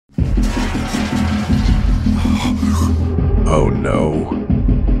no.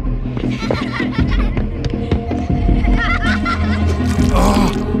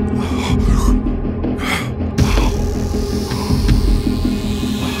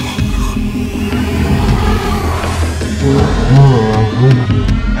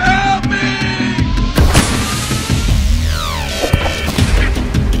 Help me!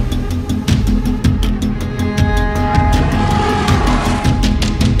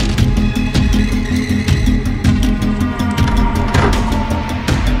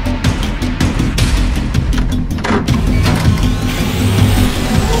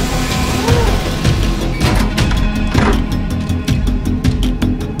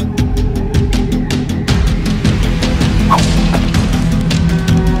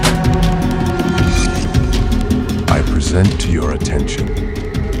 Present to your attention,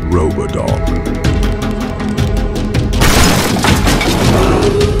 Robodog.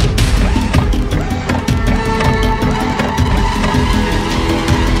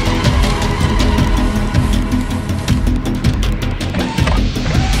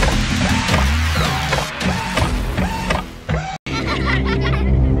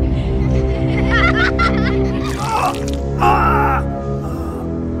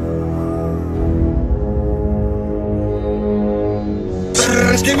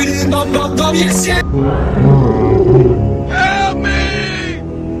 Help me!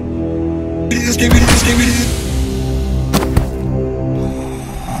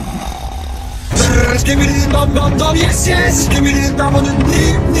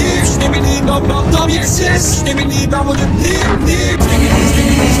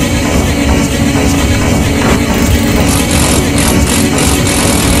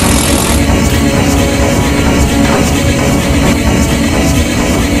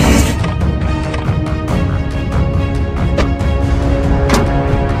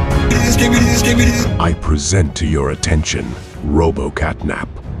 I present to your attention, CatNap.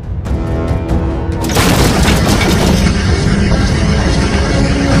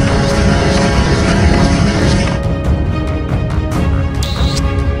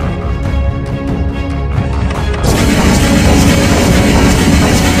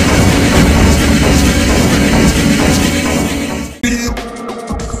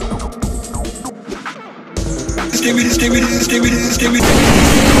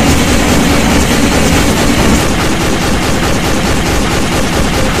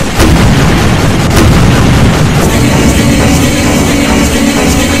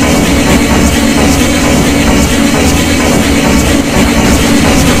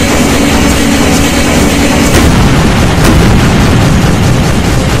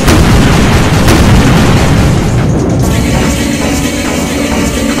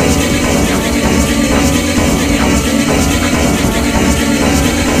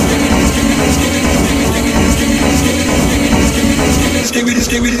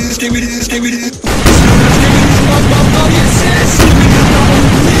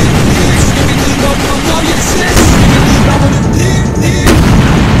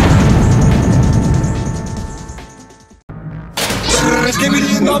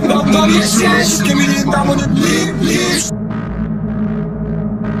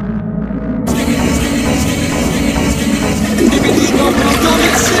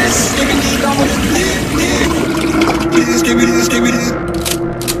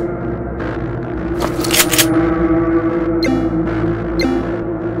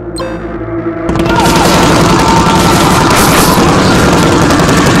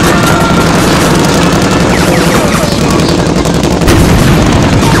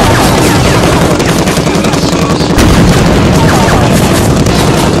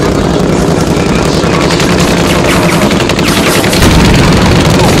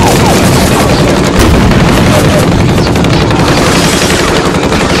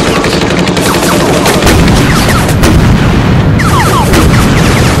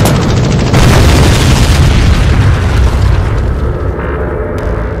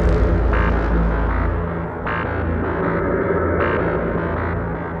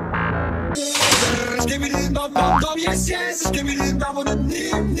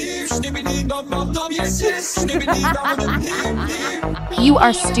 You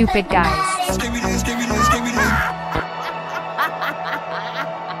are stupid, guys.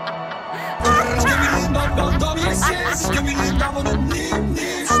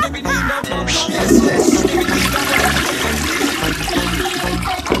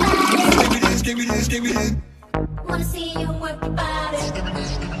 Wanna see you work your body.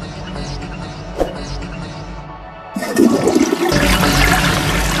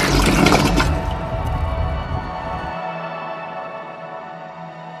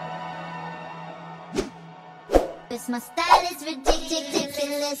 ridiculous. My style is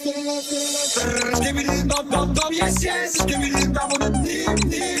ridiculous. Skibbity dum dum dum, yes yes. Skibbity dum dum dim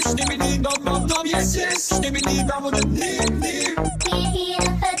dim. Skibbity dum dum dum, yes yes. Skibbity dum dum dim dim. We're here to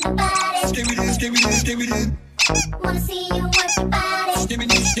hurt your body. Skibbity skibbity skibbity. Wanna see you work your body.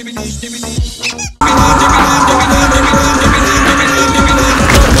 Skibbity skibbity skibbity.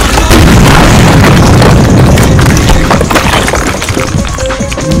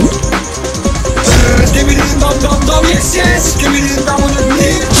 Skibbity dum dum dum, yes yes. Skibbity dum dum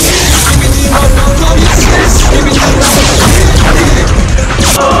dim. Skibbity dum dum dum, yes yes. Skibbity dum dum dim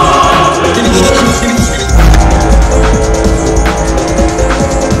dim. Skibbity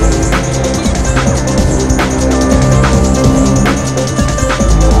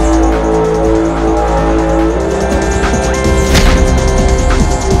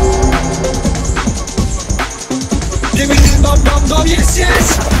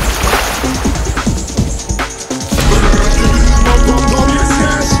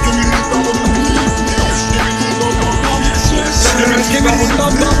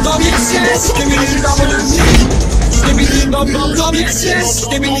skibbity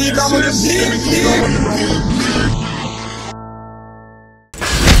skibbity. Yes, yes.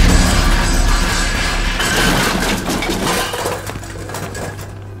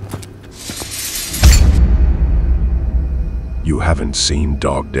 You haven't seen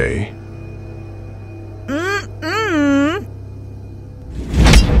DogDay?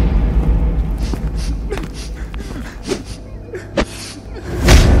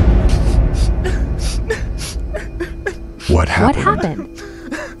 What happened?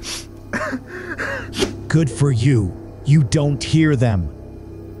 Good for you. You don't hear them.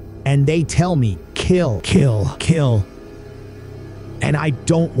 And they tell me, kill, kill, kill. And I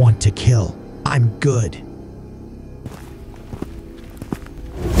don't want to kill. I'm good.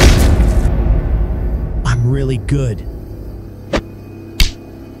 I'm really good.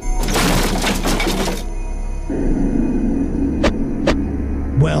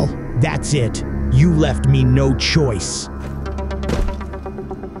 Well, that's it. You left me no choice.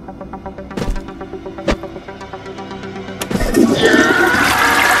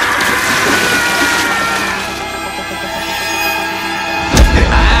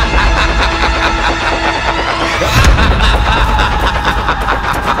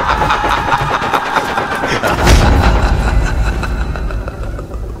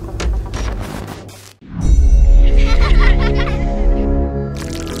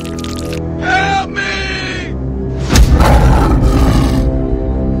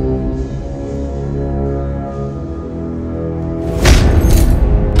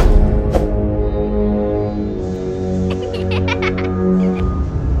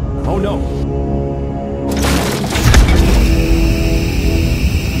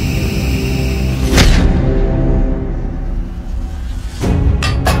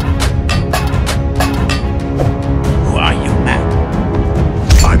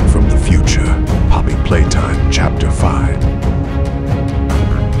 Playtime, Chapter 5.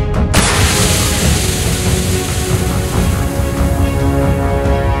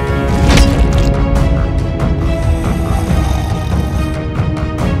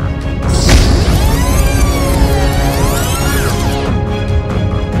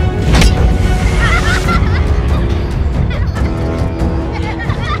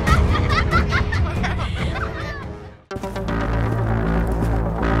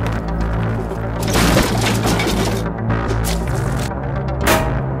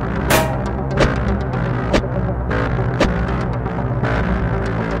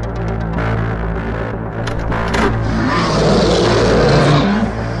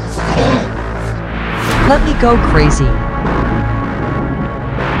 Let me go crazy.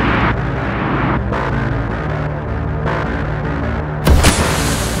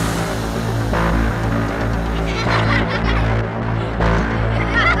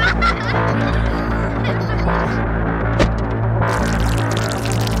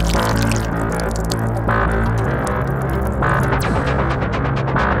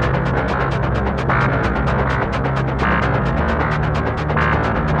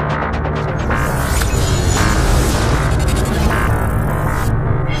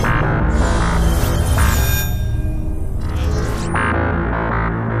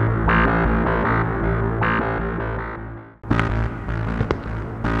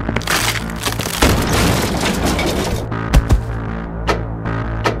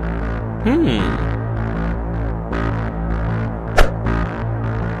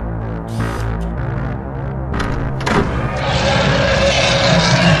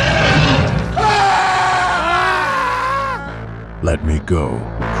 Let me go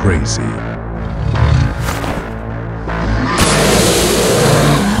crazy.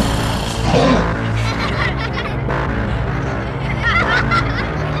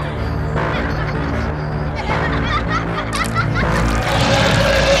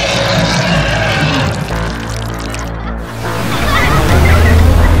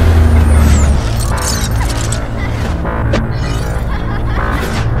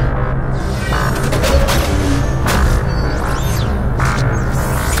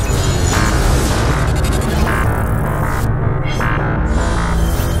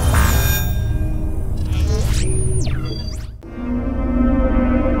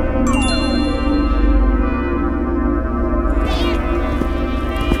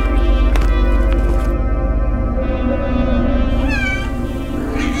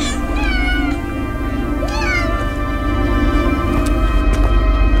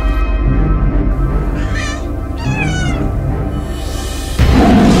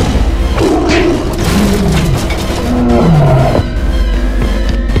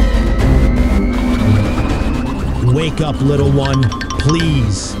 Wake up, little one,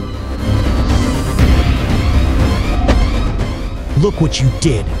 please. Look what you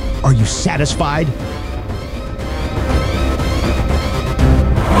did. Are you satisfied?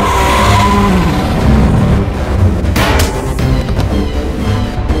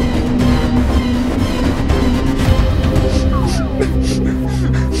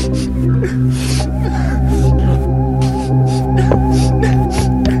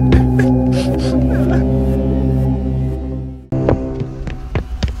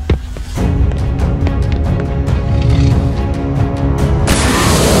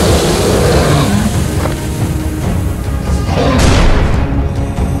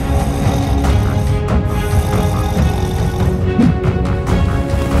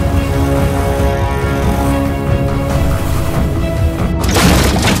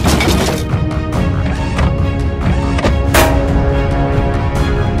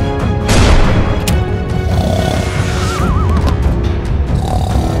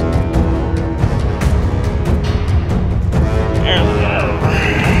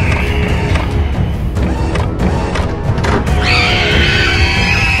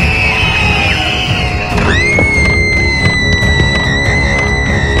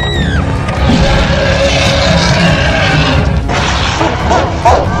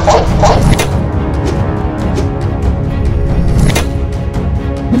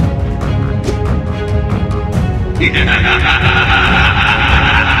 Ha ha ha ha!